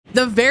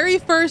The very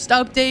first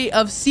update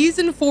of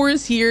Season 4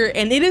 is here,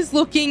 and it is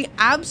looking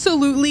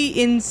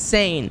absolutely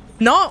insane.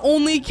 Not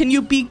only can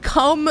you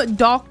become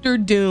Dr.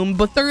 Doom,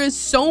 but there is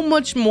so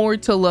much more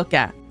to look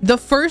at. The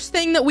first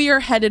thing that we are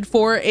headed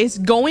for is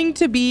going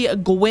to be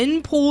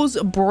Gwenpool's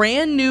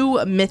brand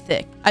new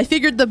Mythic. I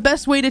figured the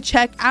best way to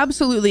check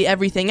absolutely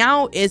everything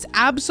out is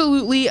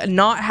absolutely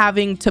not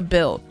having to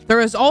build. There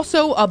is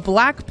also a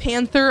Black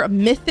Panther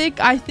Mythic,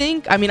 I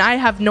think. I mean, I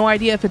have no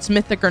idea if it's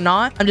Mythic or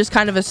not. I'm just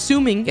kind of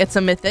assuming it's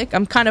a Mythic.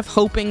 I'm kind of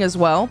hoping as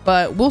well,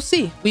 but we'll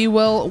see. We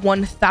will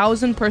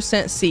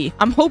 1000% see.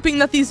 I'm hoping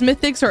that these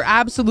Mythics are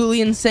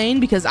absolutely insane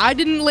because I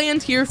didn't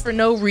land here for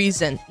no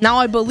reason. Now,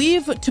 I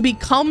believe to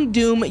become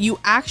Doom, you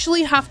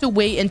actually have to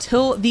wait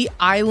until the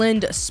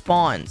island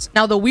spawns.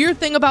 Now, the weird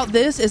thing about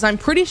this is I'm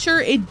pretty sure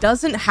it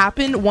doesn't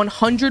happen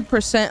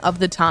 100% of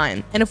the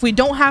time. And if we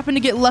don't happen to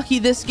get lucky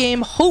this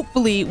game,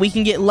 hopefully we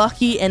can get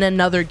lucky in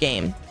another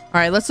game. All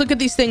right, let's look at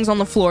these things on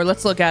the floor.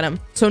 Let's look at them.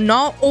 So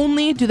not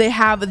only do they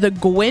have the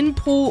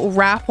Gwenpool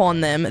wrap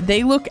on them,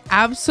 they look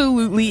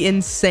absolutely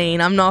insane.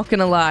 I'm not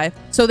gonna lie.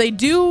 So they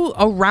do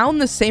around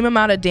the same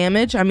amount of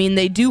damage. I mean,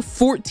 they do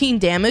 14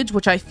 damage,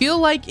 which I feel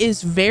like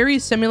is very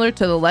similar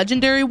to the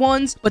legendary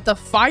ones, but the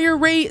fire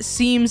rate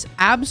seems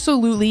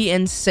absolutely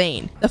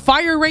insane. The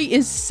fire rate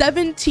is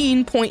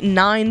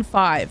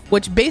 17.95,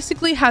 which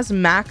basically has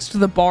maxed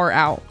the bar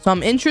out. So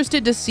I'm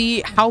interested to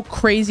see how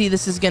crazy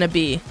this is gonna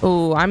be.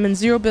 Oh, I'm in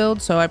 0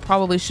 build, so I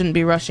probably shouldn't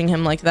be rushing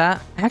him like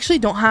that. I actually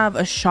don't have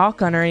a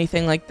shotgun or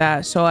anything like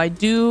that, so I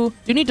do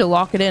need to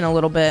lock it in a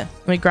little bit.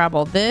 Let me grab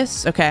all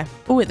this. Okay.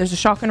 Oh wait, there's a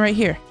shotgun right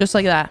here, just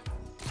like that.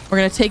 We're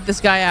gonna take this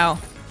guy out.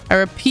 I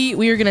repeat,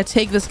 we are gonna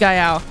take this guy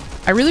out.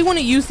 I really want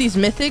to use these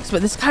Mythics,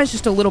 but this guy's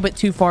just a little bit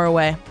too far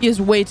away. He is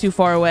way too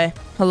far away.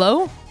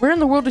 Hello? Where in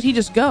the world did he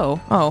just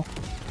go? Oh,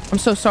 I'm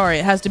so sorry.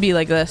 It has to be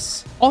like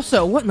this.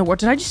 Also, what in the world?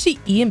 Did I just see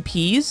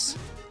EMPs?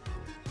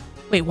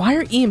 Wait, why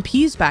are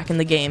EMPs back in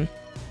the game?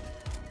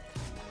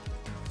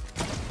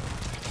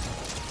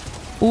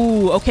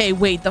 Ooh, okay,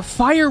 wait, the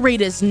fire rate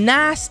is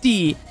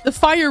nasty. The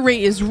fire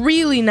rate is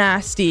really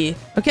nasty.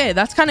 Okay,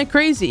 that's kind of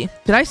crazy.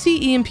 Did I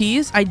see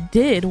EMPs? I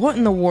did. What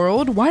in the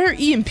world? Why are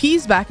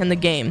EMPs back in the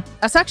game?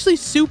 That's actually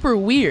super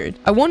weird.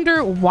 I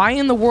wonder why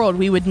in the world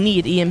we would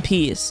need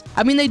EMPs.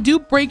 I mean, they do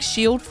break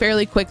shield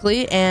fairly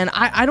quickly, and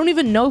I don't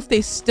even know if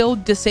they still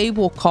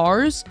disable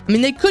cars. I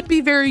mean, they could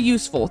be very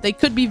useful. They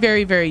could be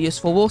very, very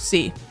useful. We'll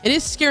see. It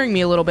is scaring me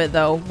a little bit,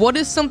 though. What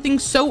is something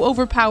so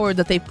overpowered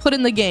that they put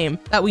in the game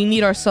that we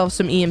need ourselves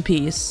some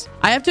EMPs?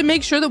 I have to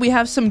make sure that we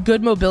have some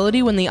good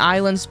mobility when the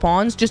island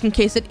spawns, just in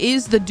case it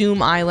is the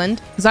Doom Island,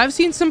 because I've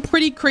seen some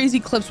pretty crazy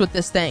clips with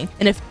this thing,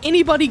 and if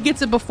anybody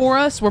gets it before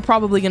us, we're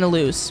probably gonna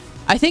lose.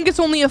 I think it's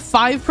only a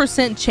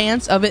 5%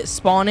 chance of it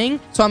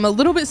spawning, so I'm a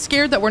little bit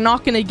scared that we're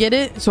not gonna get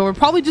it, so we're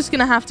probably just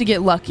gonna have to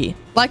get lucky.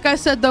 Like I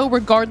said, though,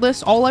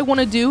 regardless, all I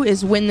want to do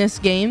is win this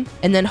game,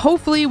 and then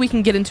hopefully we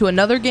can get into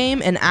another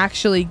game and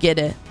actually get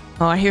it.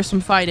 Oh, I hear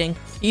some fighting.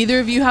 Either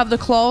of you have the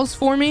claws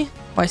for me?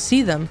 Oh, I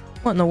see them.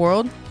 What in the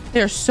world?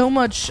 They're so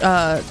much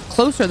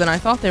closer than I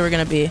thought they were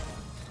going to be.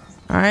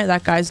 All right,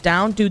 that guy's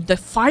down. Dude, the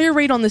fire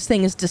rate on this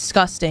thing is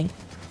disgusting.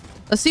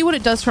 Let's see what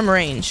it does from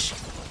range.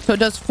 So it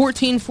does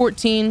 14,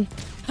 14.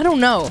 I don't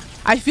know.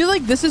 I feel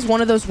like this is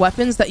one of those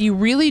weapons that you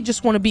really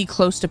just want to be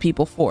close to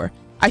people for.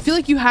 I feel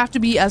like you have to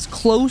be as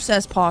close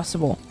as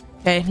possible.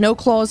 Okay, no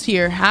claws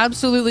here.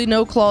 Absolutely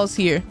no claws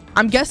here.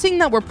 I'm guessing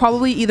that we're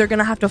probably either going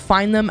to have to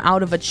find them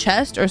out of a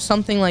chest or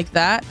something like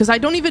that, because I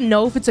don't even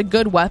know if it's a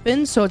good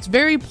weapon, so it's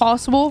very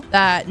possible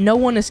that no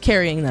one is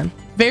carrying them.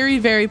 Very,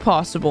 very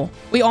possible.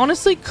 We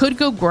honestly could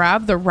go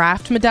grab the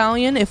raft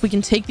medallion if we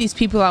can take these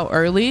people out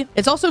early.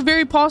 It's also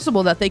very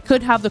possible that they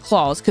could have the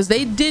claws, because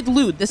they did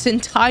loot this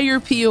entire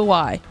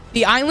POI.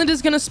 The island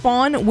is going to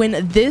spawn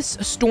when this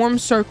storm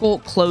circle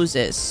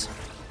closes.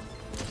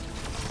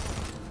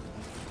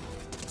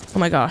 Oh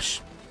my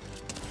gosh.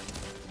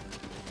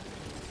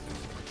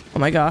 Oh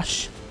my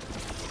gosh.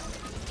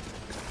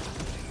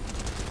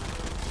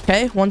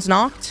 Okay, one's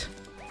knocked.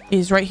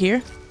 He's right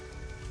here.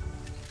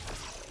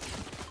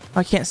 Oh,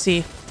 I can't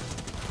see.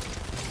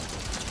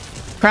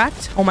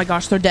 Cracked? Oh my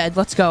gosh, they're dead.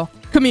 Let's go.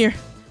 Come here.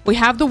 We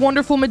have the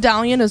wonderful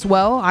medallion as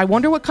well. I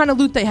wonder what kind of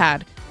loot they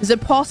had. Is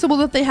it possible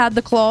that they had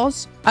the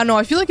claws? I don't know.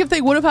 I feel like if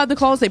they would have had the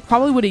claws, they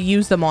probably would have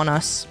used them on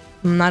us.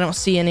 I don't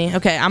see any.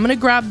 Okay, I'm gonna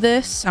grab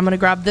this. I'm gonna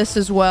grab this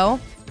as well.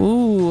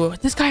 Ooh,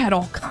 this guy had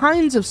all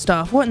kinds of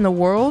stuff. What in the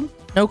world?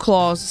 No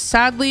claws.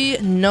 Sadly,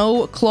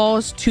 no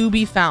claws to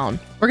be found.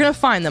 We're gonna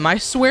find them. I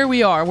swear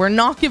we are. We're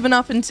not giving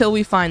up until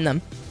we find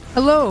them.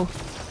 Hello.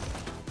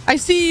 I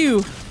see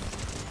you.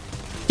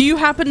 Do you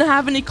happen to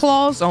have any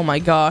claws? Oh my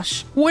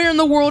gosh. Where in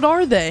the world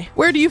are they?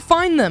 Where do you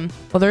find them?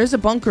 Well, there is a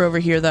bunker over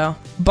here, though.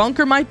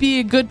 Bunker might be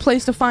a good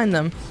place to find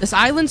them. This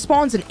island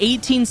spawns in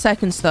 18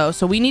 seconds, though,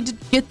 so we need to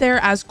get there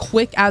as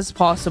quick as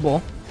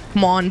possible.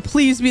 Come on,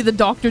 please be the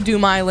Dr.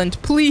 Doom Island.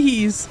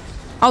 Please.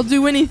 I'll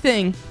do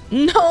anything.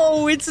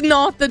 No, it's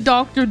not the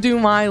Dr.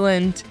 Doom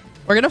Island.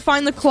 We're gonna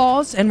find the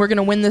claws, and we're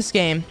gonna win this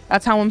game.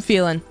 That's how I'm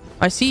feeling.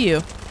 I see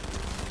you.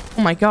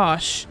 Oh my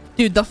gosh.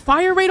 Dude, the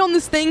fire rate on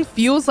this thing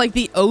feels like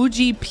the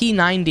OG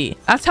P90.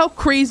 That's how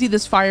crazy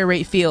this fire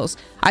rate feels.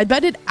 I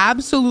bet it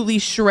absolutely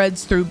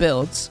shreds through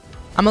builds.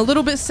 I'm a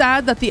little bit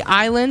sad that the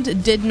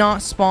island did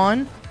not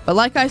spawn, but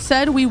like I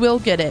said, we will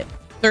get it.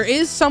 There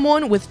is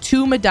someone with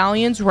 2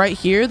 medallions right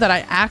here that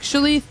I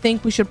actually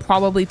think we should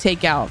probably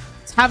take out.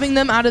 Having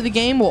them out of the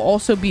game will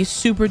also be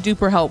super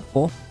duper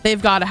helpful.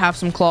 They've got to have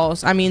some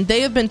claws. I mean,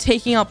 they have been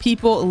taking out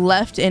people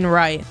left and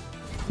right.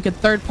 We could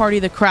third party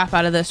the crap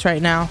out of this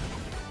right now.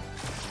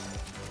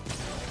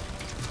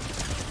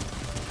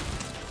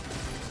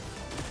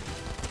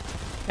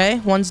 Okay,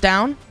 one's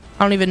down.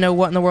 I don't even know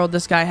what in the world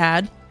this guy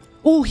had.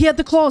 Oh, he had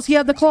the claws. He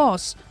had the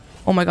claws.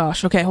 Oh my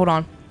gosh. Okay, hold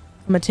on.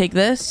 I'm gonna take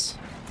this.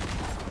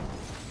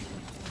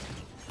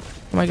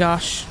 Oh my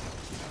gosh.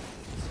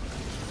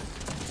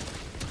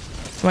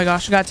 Oh my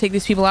gosh, I gotta take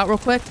these people out real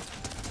quick.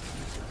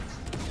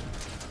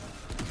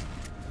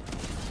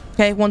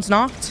 Okay, one's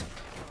knocked.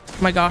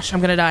 Oh my gosh, I'm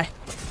gonna die.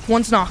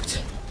 One's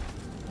knocked.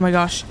 Oh my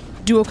gosh.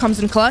 Duo comes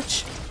in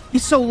clutch.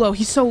 He's so low.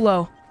 He's so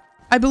low.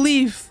 I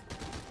believe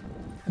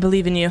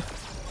in you.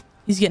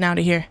 He's getting out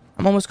of here.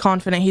 I'm almost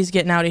confident he's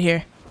getting out of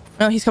here.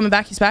 No, he's coming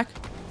back. He's back.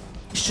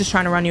 He's just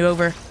trying to run you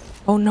over.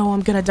 Oh no,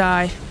 I'm gonna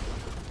die.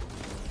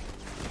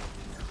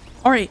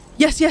 All right.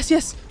 Yes, yes,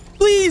 yes.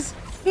 Please.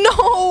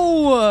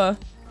 No.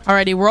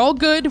 Alrighty, we're all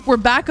good. We're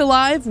back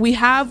alive. We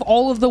have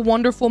all of the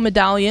wonderful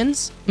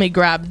medallions. Let me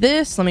grab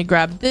this. Let me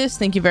grab this.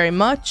 Thank you very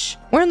much.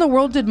 Where in the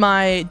world did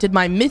my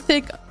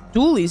mythic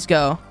dualies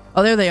go?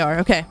 Oh, there they are.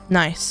 Okay,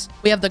 nice.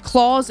 We have the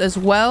claws as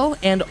well,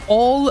 and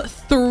all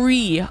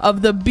 3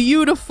 of the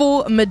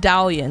beautiful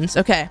medallions.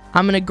 Okay,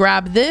 I'm gonna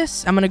grab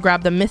this. I'm gonna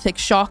grab the mythic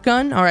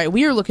shotgun. All right,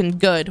 we are looking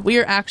good. We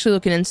are actually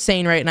looking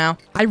insane right now.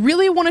 I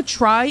really want to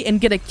try and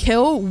get a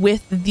kill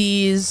with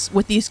these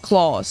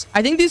claws.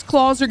 I think these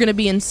claws are gonna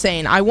be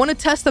insane. I want to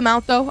test them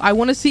out though. I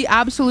want to see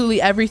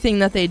absolutely everything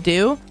that they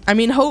do. I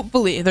mean,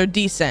 hopefully they're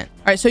decent.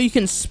 All right, so you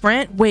can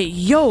sprint. Wait,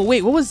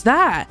 wait, what was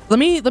that? Let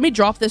me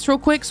drop this real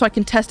quick so I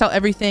can test out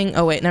everything.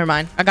 Oh wait, never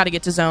mind. I gotta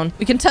get to zone.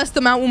 We can test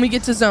them out when we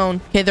get to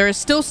zone. Okay, there is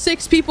still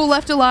 6 people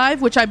left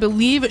alive, which I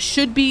believe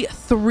should be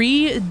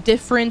 3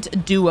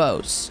 different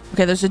duos.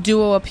 Okay, there's a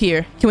duo up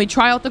here. Can we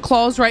try out the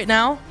claws right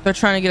now? They're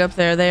trying to get up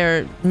there. They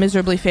are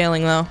miserably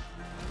failing though.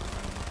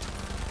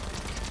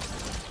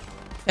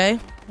 Okay,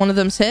 one of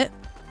them's hit.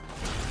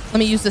 Let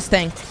me use this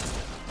thing.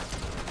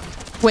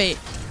 Wait,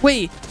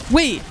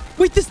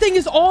 this thing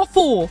is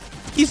awful.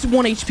 He's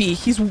 1 HP.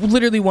 He's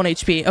literally 1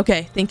 HP.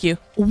 Okay, thank you.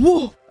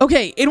 Whoa.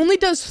 Okay, it only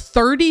does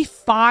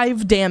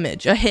 35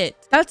 damage a hit.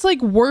 That's like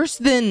worse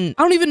than...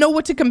 I don't even know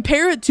what to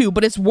compare it to,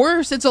 but it's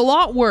worse. It's a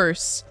lot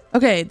worse.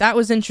 Okay, that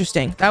was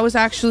interesting. That was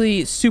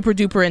actually super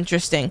duper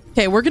interesting.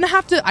 Okay, we're gonna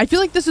have to... I feel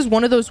like this is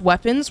one of those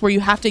weapons where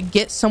you have to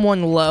get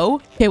someone low.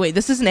 Okay, wait,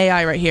 this is an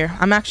AI right here.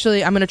 I'm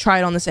gonna try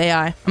it on this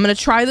AI. I'm gonna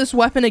try this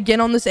weapon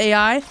again on this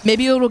AI.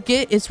 Maybe it'll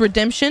get its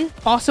redemption,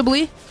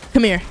 possibly.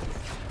 Come here.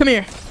 Come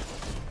here.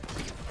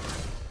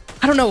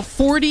 I don't know,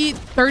 40,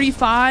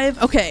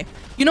 35. Okay,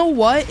 you know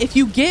what? If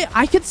you get...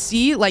 I could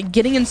see, like,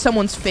 getting in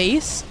someone's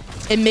face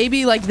and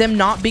maybe, like, them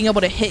not being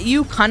able to hit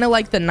you, kind of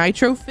like the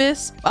nitro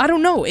fist. I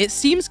don't know. It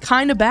seems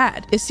kind of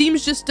bad. It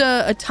seems just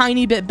a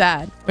tiny bit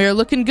bad. We are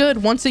looking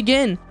good. Once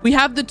again, we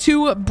have the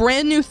 2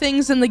 brand new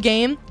things in the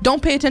game.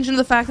 Don't pay attention to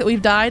the fact that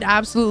we've died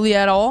absolutely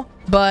at all.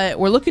 But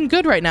we're looking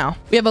good right now.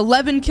 We have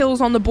 11 kills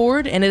on the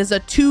board, and it is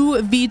a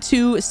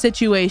 2v2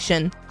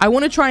 situation. I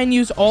want to try and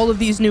use all of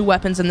these new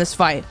weapons in this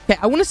fight. Okay,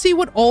 I want to see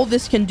what all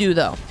this can do,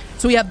 though.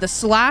 So we have the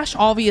slash,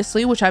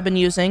 obviously, which I've been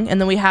using, and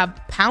then we have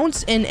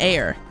pounce in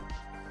air.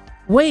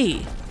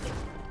 Wait,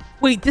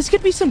 this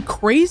could be some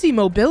crazy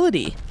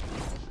mobility.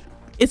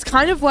 It's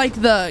kind of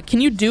like the... Can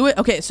you do it?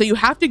 Okay, so you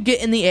have to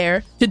get in the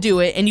air to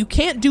do it, and you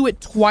can't do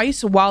it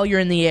twice while you're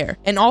in the air.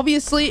 And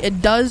obviously,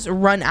 it does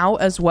run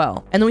out as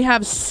well. And then we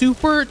have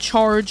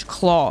supercharge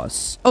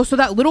claws. Oh, so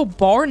that little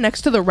bar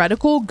next to the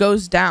reticle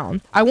goes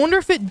down. I wonder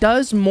if it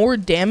does more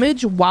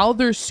damage while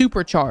they're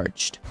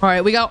supercharged. All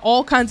right, we got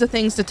all kinds of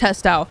things to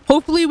test out.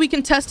 Hopefully, we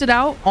can test it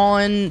out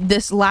on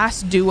this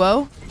last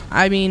duo.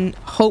 I mean,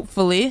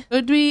 hopefully.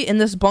 Could be in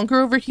this bunker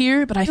over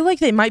here, but I feel like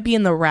they might be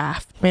in the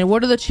raft. I mean,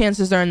 what are the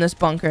chances they're in this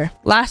bunker?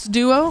 Last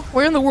duo?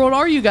 Where in the world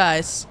are you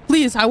guys?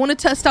 Please, I want to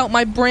test out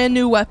my brand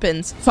new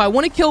weapons. So I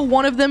want to kill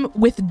one of them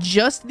with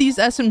just these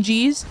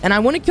SMGs, and I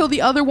want to kill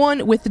the other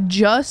one with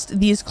just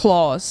these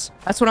claws.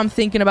 That's what I'm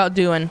thinking about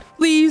doing.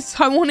 Please,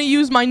 I want to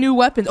use my new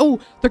weapons.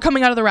 Oh, they're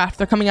coming out of the raft.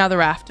 They're coming out of the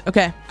raft.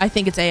 Okay, I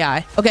think it's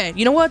AI. Okay,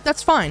 you know what?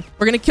 That's fine.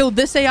 We're going to kill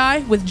this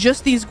AI with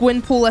just these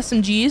Gwenpool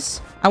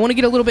SMGs. I want to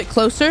get a little bit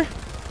closer.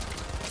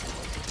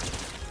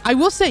 I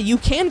will say you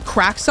can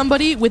crack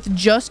somebody with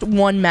just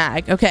 1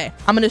 mag. Okay,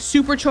 I'm going to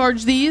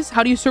supercharge these.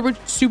 How do you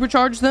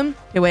supercharge them?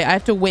 Okay, wait, I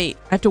have to wait.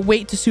 I have to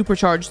wait to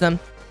supercharge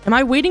them. Am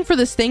I waiting for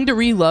this thing to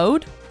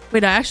reload?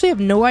 Wait, I actually have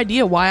no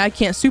idea why I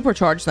can't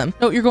supercharge them.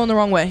 No, you're going the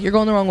wrong way. You're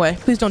going the wrong way.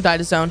 Please don't die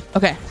to zone.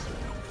 Okay.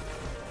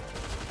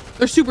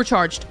 They're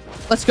supercharged.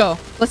 Let's go.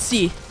 Let's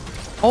see.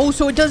 Oh,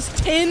 so it does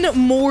 10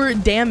 more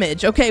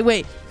damage. Okay,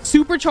 wait.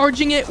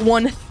 Supercharging it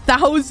 1000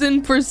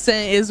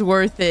 1000% is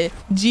worth it.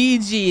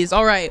 GG's.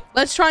 All right,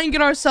 let's try and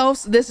get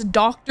ourselves this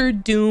Dr.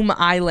 Doom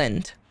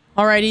Island.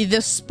 Alrighty,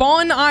 the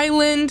spawn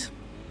island.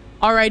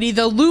 Alrighty,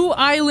 the loot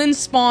island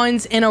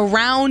spawns in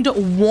around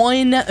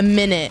 1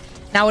 minute.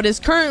 Now, it is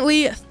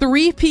currently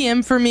 3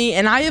 p.m. for me,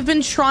 and I have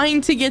been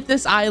trying to get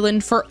this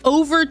island for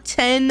over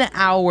 10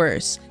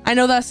 hours. I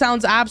know that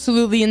sounds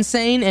absolutely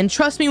insane, and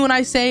trust me when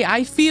I say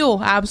I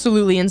feel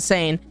absolutely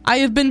insane. I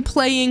have been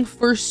playing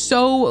for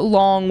so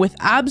long with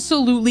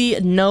absolutely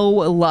no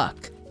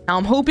luck. Now,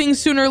 I'm hoping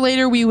sooner or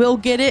later we will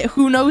get it.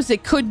 Who knows?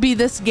 It could be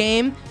this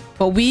game,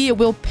 but we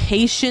will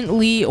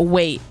patiently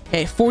wait.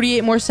 Okay,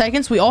 48 more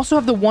seconds. We also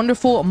have the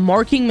wonderful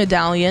marking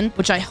medallion,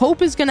 which I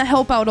hope is going to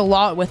help out a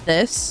lot with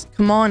this.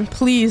 Come on,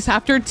 please.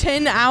 After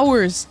 10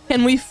 hours,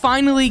 can we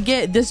finally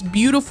get this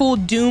beautiful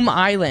Doom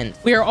Island?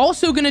 We are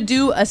also going to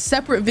do a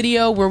separate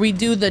video where we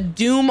do the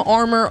Doom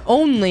armor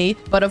only.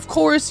 But of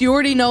course, you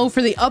already know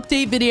for the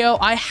update video,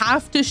 I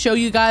have to show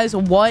you guys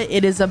what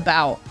it is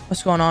about.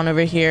 What's going on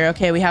over here?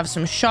 Okay, we have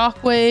some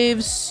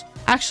shockwaves.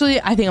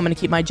 Actually, I think I'm going to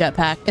keep my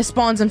jetpack. It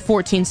spawns in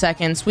 14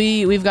 seconds.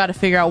 We've got to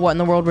figure out what in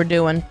the world we're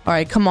doing. All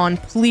right, come on.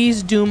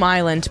 Please, Doom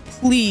Island.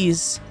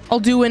 Please. I'll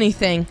do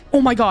anything.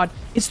 Oh my God.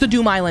 It's the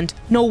Doom Island.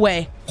 No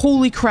way.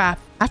 Holy crap.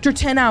 After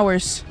 10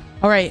 hours.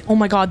 All right. Oh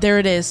my God. There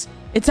it is.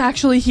 It's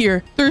actually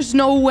here. There's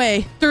no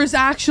way. There's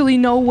actually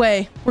no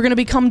way we're going to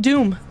become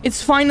Doom.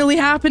 It's finally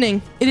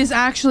happening. It is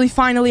actually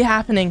finally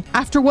happening.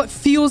 After what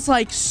feels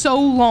like so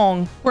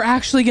long, we're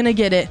actually going to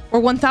get it. We're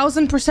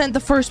 1000% the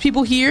first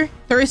people here.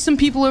 There is some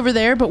people over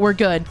there, but we're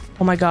good.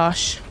 Oh my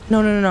gosh.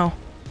 No, no, no, no.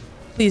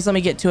 Please let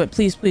me get to it.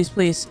 Please, please,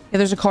 please. Yeah,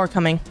 there's a car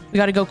coming. We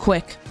got to go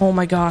quick. Oh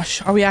my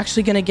gosh. Are we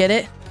actually going to get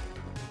it?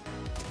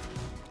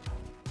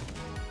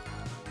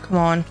 Come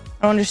on.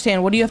 I don't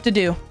understand. What do you have to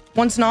do?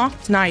 Once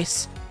knocked?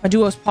 Nice. My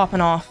duo's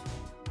popping off.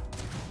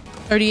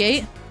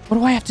 38. What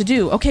do I have to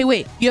do? Okay,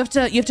 wait. You have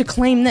to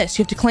claim this.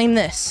 You have to claim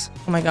this.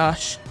 Oh my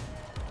gosh.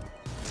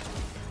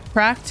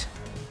 Cracked.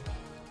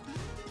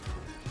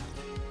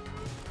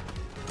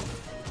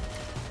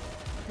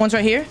 One's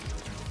right here.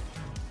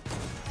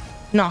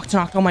 Knocked,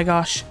 knocked. Oh my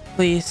gosh.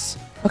 Please.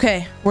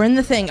 Okay, we're in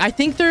the thing. I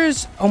think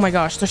there's... Oh my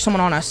gosh, there's someone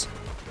on us.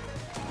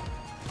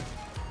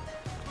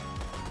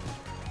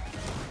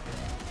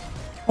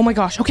 Oh my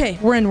gosh. Okay,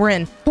 we're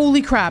in.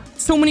 Holy crap.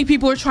 So many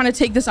people are trying to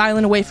take this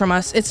island away from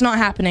us. It's not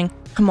happening.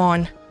 Come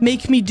on.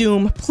 Make me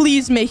Doom.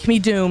 Please make me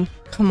Doom.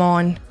 Come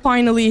on.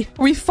 Finally.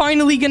 Are we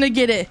finally gonna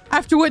get it?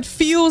 After what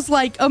feels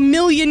like a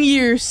million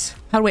years.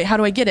 How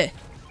do I get it?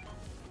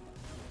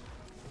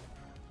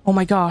 Oh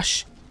my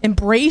gosh.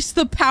 Embrace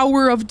the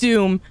power of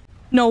Doom.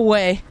 No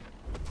way.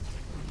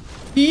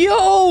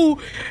 Yo!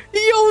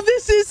 Yo,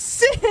 this is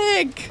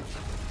sick!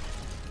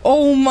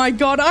 Oh my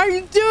God,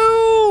 I'm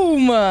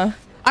Doom!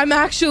 I'm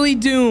actually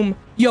Doom.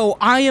 Yo,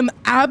 I am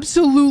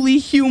absolutely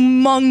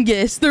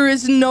humongous. There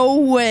is no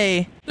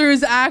way. There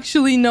is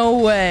actually no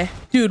way.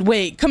 Dude,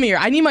 wait, come here.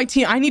 I need my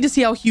team. I need to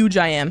see how huge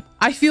I am.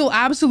 I feel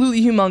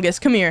absolutely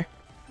humongous. Come here.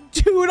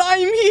 Dude,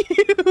 I'm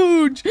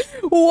huge.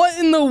 What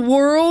in the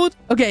world?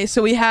 Okay,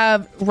 so we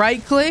have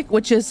right click,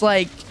 which is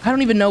like, I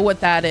don't even know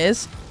what that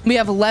is. We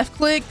have left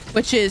click,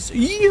 which is,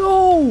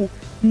 yo,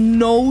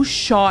 no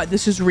shot.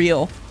 This is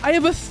real. I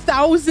have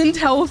 1,000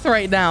 health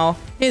right now.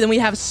 Okay, then we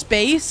have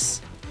space.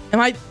 Am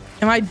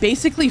I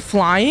basically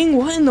flying?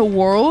 What in the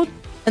world?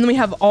 And then we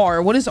have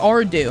R. What does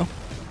R do?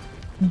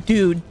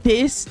 Dude,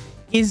 this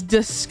is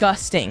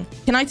disgusting.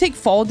 Can I take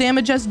fall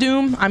damage as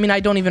Doom? I mean, I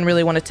don't even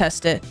really want to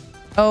test it.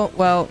 Oh,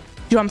 well,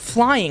 dude, I'm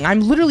flying. I'm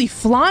literally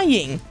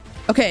flying.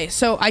 Okay,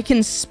 so I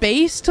can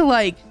space to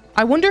like,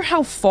 I wonder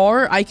how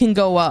far I can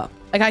go up.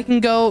 Like I can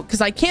go,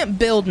 because I can't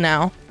build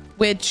now,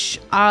 which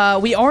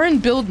we are in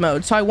build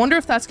mode. So I wonder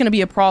if that's going to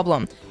be a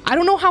problem. I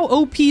don't know how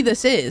OP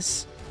this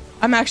is.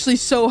 I'm actually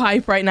so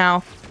hyped right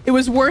now. It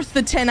was worth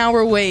the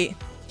 10-hour wait.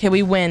 Okay,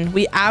 we win.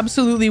 We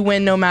absolutely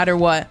win no matter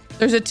what.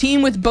 There's a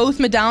team with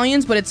both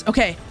medallions, but it's...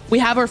 Okay, we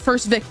have our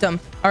first victim.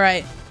 All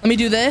right, let me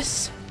do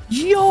this.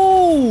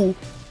 Yo!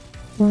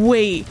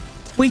 Wait,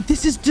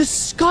 this is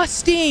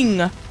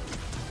disgusting.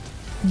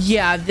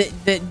 Yeah,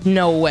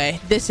 no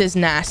way. This is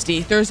nasty.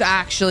 There's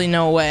actually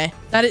no way.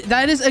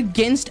 That is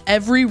against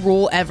every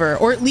rule ever,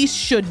 or at least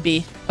should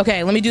be.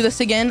 Okay, let me do this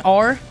again.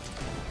 R.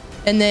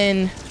 And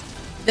then...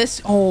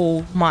 This,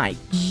 oh my,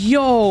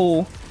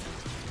 yo.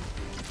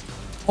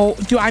 Oh,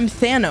 dude, I'm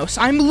Thanos.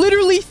 I'm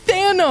literally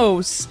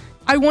Thanos.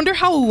 I wonder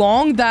how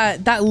long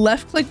that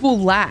left click will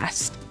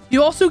last.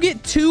 You also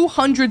get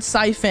 200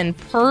 siphon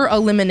per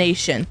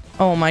elimination.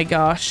 Oh my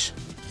gosh.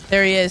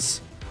 There he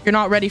is. You're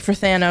not ready for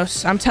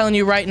Thanos. I'm telling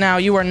you right now,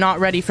 you are not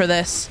ready for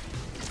this.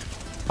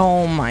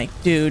 Oh my,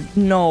 dude,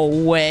 no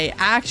way.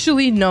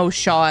 Actually, no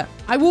shot.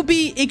 I will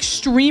be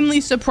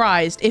extremely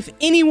surprised if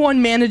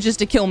anyone manages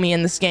to kill me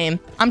in this game.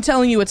 I'm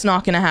telling you, it's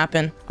not gonna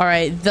happen. All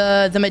right,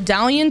 the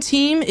medallion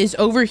team is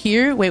over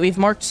here. Wait, we've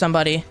marked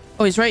somebody.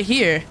 Oh, he's right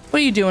here.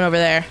 What are you doing over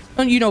there?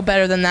 Don't you know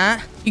better than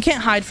that? You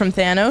can't hide from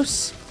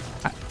Thanos.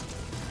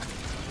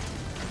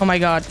 Oh my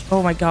God.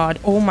 Oh my God.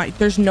 Oh my,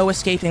 there's no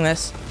escaping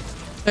this.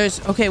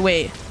 Okay,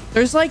 wait.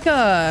 There's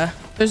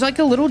There's like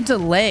a little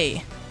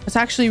delay. It's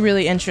actually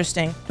really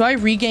interesting. Do I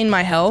regain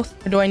my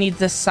health or do I need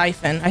this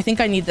siphon? I think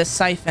I need this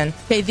siphon.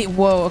 Okay,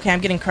 whoa, okay, I'm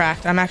getting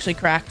cracked. I'm actually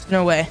cracked.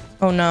 No way.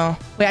 Oh no.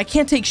 Wait, I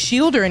can't take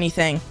shield or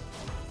anything.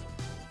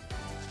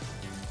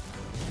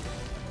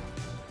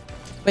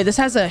 Wait, this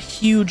has a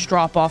huge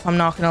drop off. I'm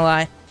not gonna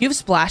lie. Do you have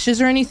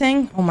splashes or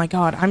anything? Oh my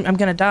god, I'm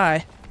gonna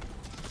die.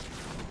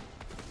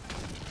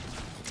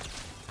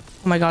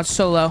 Oh my god,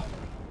 so low.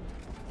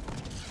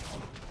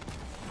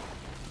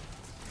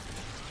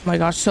 Oh my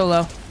gosh, so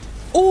low.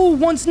 Oh,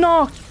 one's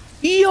knocked.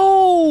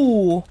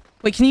 Yo!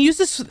 Wait, can you use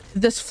this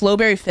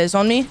Flowberry Fizz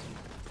on me?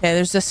 Okay,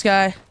 there's this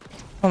guy.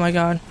 Oh my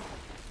god.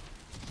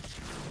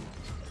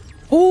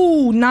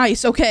 Oh,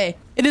 nice. Okay.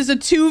 It is a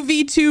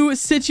 2v2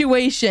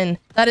 situation.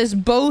 That is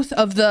both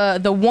of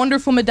the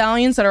wonderful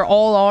medallions that are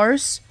all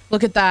ours.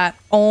 Look at that.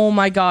 Oh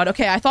my god.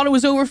 Okay, I thought it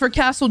was over for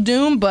Castle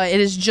Doom, but it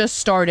has just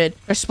started.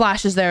 There's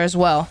splashes there as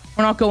well.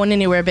 We're not going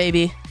anywhere,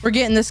 baby. We're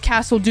getting this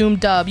Castle Doom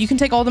dub. You can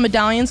take all the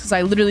medallions because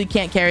I literally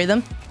can't carry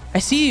them. I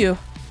see you.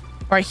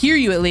 Or I hear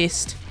you at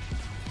least.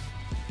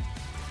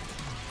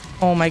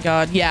 Oh my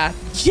god. Yeah.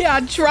 Yeah,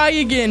 try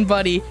again,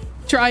 buddy.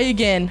 Try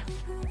again.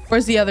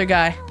 Where's the other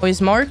guy? Oh,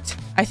 he's marked?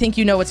 I think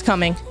you know what's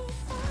coming.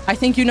 I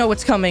think you know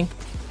what's coming.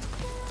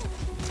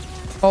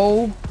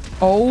 Oh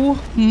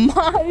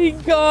my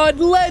god.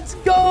 Let's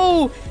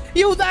go.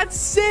 Yo, that's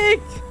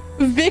sick.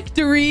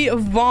 Victory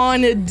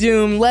Von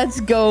Doom. Let's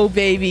go,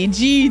 baby.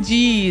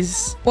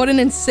 GG's. What an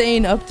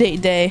insane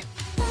update day.